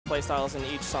playstyles in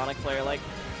each Sonic player. Like,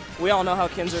 we all know how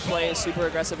Kinzer plays, super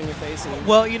aggressive in your face. And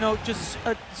well, you know, just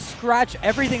scratch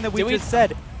everything that we just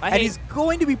said. And hate he's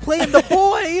going to be playing the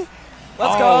boy.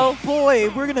 Let's go. Boy,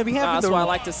 we're going to be having that's what I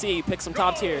like to see. Pick some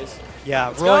top tiers.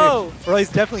 Yeah, Roy's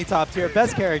definitely top tier.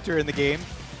 Best character in the game.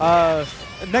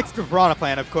 Next to Piranha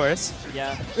Plant, of course.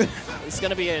 Yeah. It's going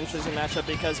to be an interesting matchup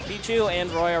because Pichu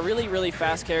and Roy are really, really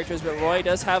fast characters, but Roy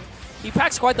does have, he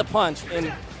packs quite the punch,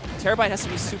 and Terabite has to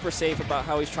be super safe about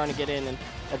how he's trying to get in and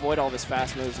avoid all of his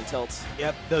fast moves and tilts.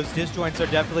 Yep, those disjoints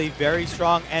are definitely very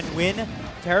strong, and when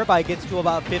Terabite gets to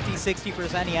about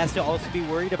 50–60%, he has to also be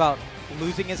worried about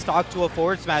losing his stock to a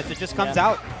forward smash that just comes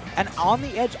out. And on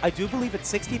the edge, I do believe at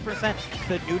 60%,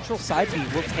 the neutral side B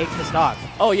will take the stock.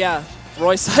 Oh yeah,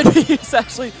 Roy's side B is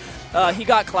actually, he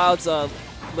got Cloud's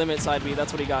limit side B.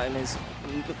 That's what he got in his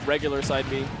regular side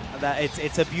B.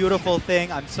 It's a beautiful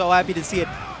thing. I'm so happy to see it.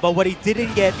 But what he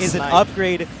didn't get is an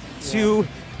upgrade to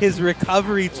his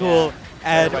recovery tool.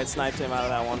 And Terabite sniped him out of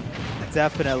that one.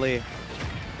 Definitely.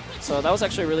 So that was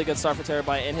actually a really good start for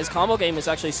Terabite, and his combo game is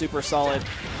actually super solid.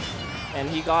 And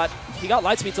he got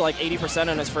Lightspeed to like 80%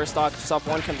 on his first stock, sub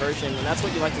 1 conversion, and that's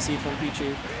what you like to see from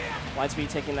Pichu. Lightspeed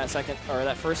taking that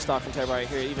that first stock from Terabite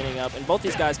here, evening up, and both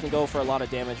these guys can go for a lot of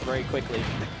damage very quickly.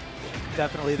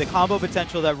 Definitely. The combo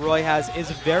potential that Roy has is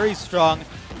very strong.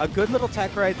 A good little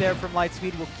tech right there from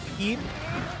Lightspeed will keep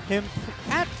him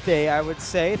at bay, I would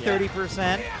say,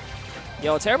 30%.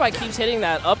 Yo, Terabite keeps hitting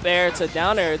that up air to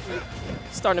down air. It's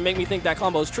starting to make me think that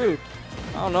combo is true.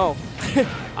 I don't know.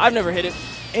 I've never hit it.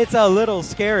 It's a little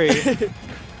scary.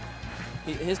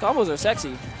 His combos are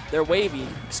sexy. They're wavy.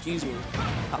 Excuse me.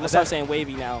 I'm going to start saying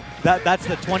wavy now. That's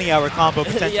the 20-hour combo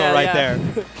potential right there.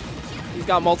 He's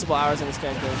got multiple hours in his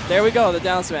character. There we go, the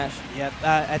down smash. Yep.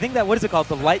 I think what is it called?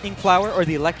 The lightning flower or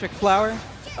the electric flower?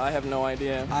 I have no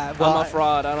idea. Well, I'm a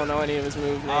fraud. I don't know any of his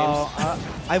move names.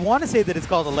 I want to say that it's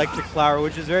called electric flower,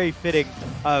 which is very fitting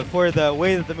for the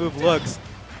way that the move looks.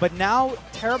 But now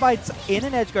Terabite's in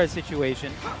an edge guard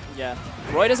situation. Yeah.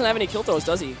 Roy doesn't have any kill throws,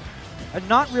 does he?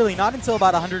 Not really. Not until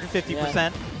about 150%. Yeah.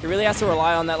 He really has to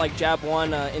rely on that like jab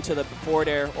 1 into the forward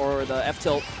air or the F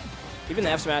tilt. Even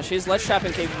the F smash. His ledge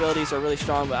trapping capabilities are really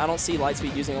strong, but I don't see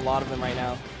Lightspeed using a lot of them right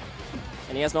now.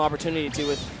 And he has no opportunity to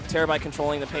with Terabite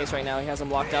controlling the pace right now. He has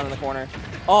him locked down in the corner.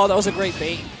 Oh, that was a great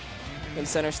bait in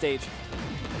center stage.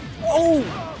 Oh!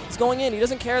 He's going in. He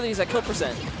doesn't care that he's at kill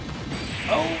percent.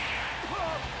 Oh!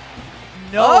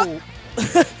 No!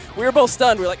 We were both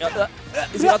stunned. We were like,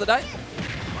 is he about to die?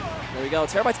 There we go.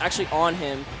 Terabite's actually on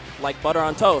him like butter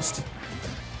on toast.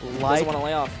 Doesn't want to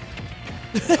lay off.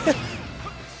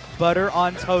 Butter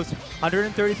on toast.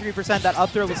 133%. That up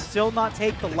throw will still not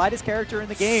take the lightest character in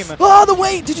the game. Oh, the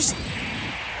weight! Did you see?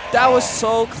 That was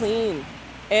so clean.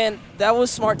 And that was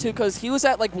smart, too, because he was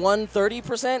at like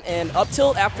 130%, and up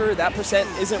tilt after that percent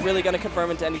isn't really going to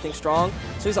confirm into anything strong.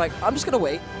 So he's like, I'm just going to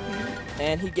wait.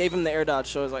 And he gave him the air dodge,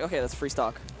 so I was like, okay, that's free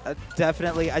stock.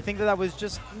 Definitely. I think that was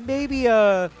just maybe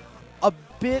a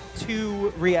bit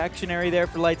too reactionary there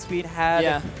for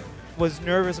Lightspeed. Was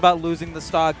nervous about losing the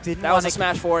stock. That was a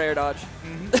Smash 4 air dodge.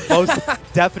 Most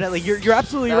definitely. You're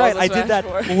absolutely right. I did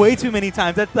that way too many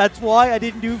times. That's why I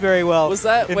didn't do very well in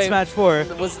Smash 4.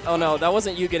 Oh no, that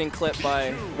wasn't you getting clipped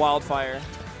by Wildfire.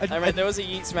 I mean, there was a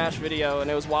Yeet Smash video, and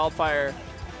it was Wildfire.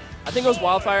 I think it was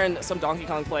Wildfire and some Donkey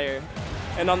Kong player.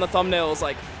 And on the thumbnail, it was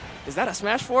like, is that a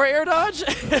Smash 4 air dodge?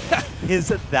 Is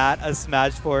that a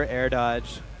Smash 4 air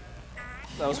dodge?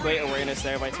 That was great awareness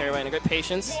there by Terabite and great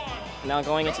patience. Now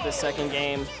going into the second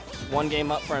game, 1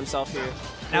 game up for himself here.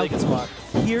 Really good spot.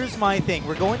 Here's my thing.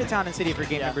 We're going to Town and City for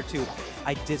game number 2.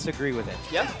 I disagree with it.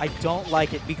 Yeah. I don't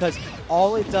like it because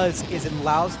all it does is it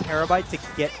allows Terabite to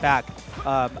get back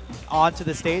onto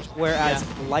the stage, whereas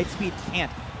Lightspeed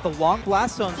can't. The long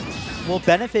blast zones will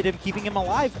benefit him, keeping him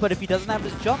alive, but if he doesn't have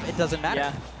his jump, it doesn't matter.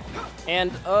 Yeah.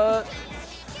 And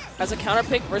as a counter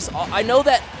pick versus, I know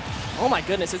that, oh my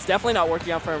goodness, it's definitely not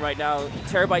working out for him right now.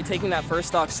 Terabite taking that first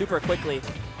stock super quickly.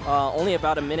 Only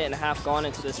about a minute and a half gone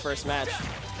into this first match.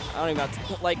 I don't even have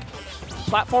to, like,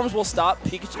 platforms will stop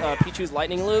Pichu's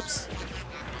lightning loops,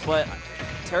 but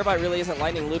Terabite really isn't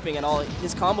lightning looping at all.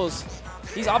 His combos,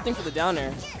 he's opting for the down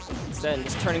air instead and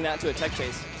just turning that into a tech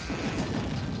chase.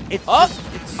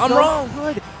 I'm wrong.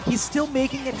 Good. He's still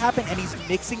making it happen, and he's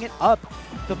mixing it up.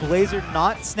 The Blazer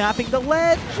not snapping the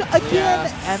ledge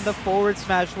again, and the forward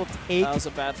smash will take. That was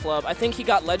a bad flub. I think he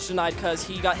got ledge denied because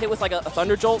he got hit with like a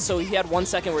Thunder Jolt, so he had 1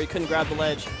 second where he couldn't grab the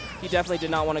ledge. He definitely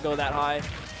did not want to go that high.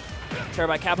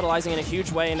 Terabite capitalizing in a huge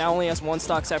way, and now only has 1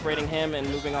 stock separating him and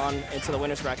moving on into the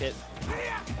winner's bracket.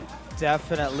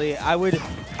 Definitely. I would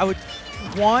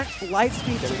want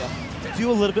Lightspeed to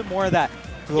do a little bit more of that.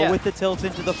 go with the tilt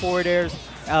into the forward airs,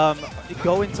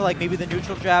 go into like maybe the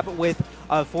neutral jab with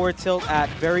forward tilt at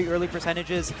very early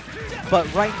percentages.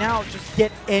 But right now, just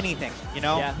get anything, you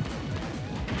know? Yeah.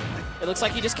 It looks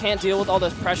like he just can't deal with all the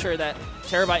pressure that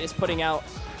Terabite is putting out.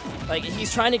 Like,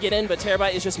 he's trying to get in, but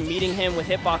Terabite is just meeting him with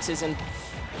hitboxes, and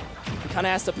he kind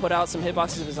of has to put out some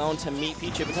hitboxes of his own to meet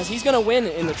Pichu, because he's going to win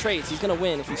in the trades. He's going to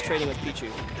win if he's trading with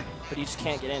Pichu, but he just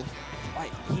can't get in.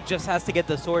 He just has to get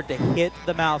the sword to hit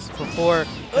the mouse before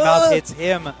the mouse hits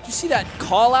him. Did you see that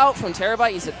call out from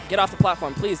Terabite? He said, get off the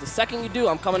platform, please. The second you do,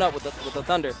 I'm coming up with the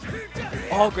thunder.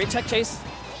 Oh, great tech chase.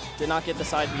 Did not get the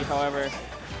side B, however.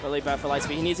 Really bad for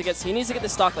Lightspeed. He needs to get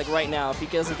this stock like right now. If he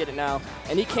doesn't get it now,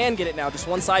 and he can get it now, just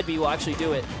one side B will actually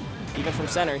do it, even from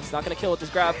center. He's not going to kill with this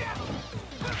grab.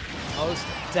 Most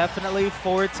definitely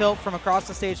forward tilt from across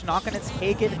the stage. Not going to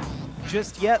take it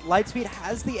just yet. Lightspeed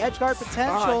has the edge guard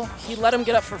potential. He let him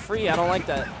get up for free. I don't like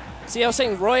that. See, I was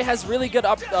saying Roy has really good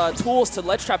tools to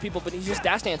ledge trap people, but he's just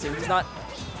dash dancing. He's not,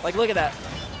 like, look at that.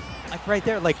 Like right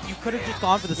there, like you could have just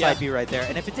gone for the side B right there.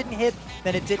 And if it didn't hit,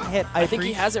 then it didn't hit. I think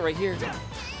he has it right here.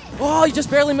 Oh, he just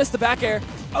barely missed the back air.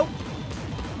 Oh.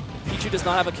 Pichu does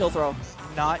not have a kill throw.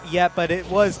 Not yet, but it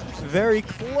was very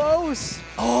close.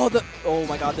 Oh,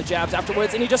 my God, the jabs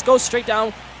afterwards. And he just goes straight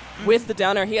down with the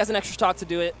down air. He has an extra stock to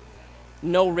do it.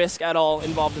 No risk at all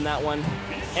involved in that one.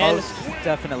 And most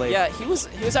definitely. Yeah, he was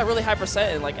at really high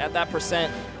percent, and like at that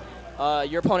percent,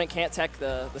 your opponent can't tech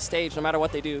the stage no matter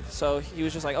what they do. So he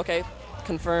was just like, okay,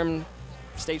 confirm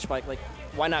stage spike. Like,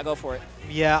 why not go for it?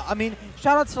 Yeah, I mean,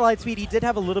 shout out to Lightspeed. He did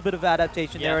have a little bit of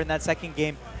adaptation there in that second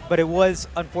game, but it was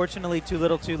unfortunately too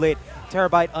little too late.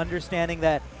 Terabite understanding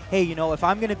that, hey, you know, if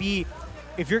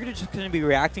you're just going to be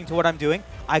reacting to what I'm doing,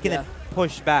 I can then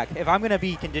push back. If I'm going to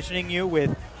be conditioning you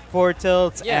with forward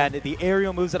tilts and the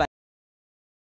aerial moves that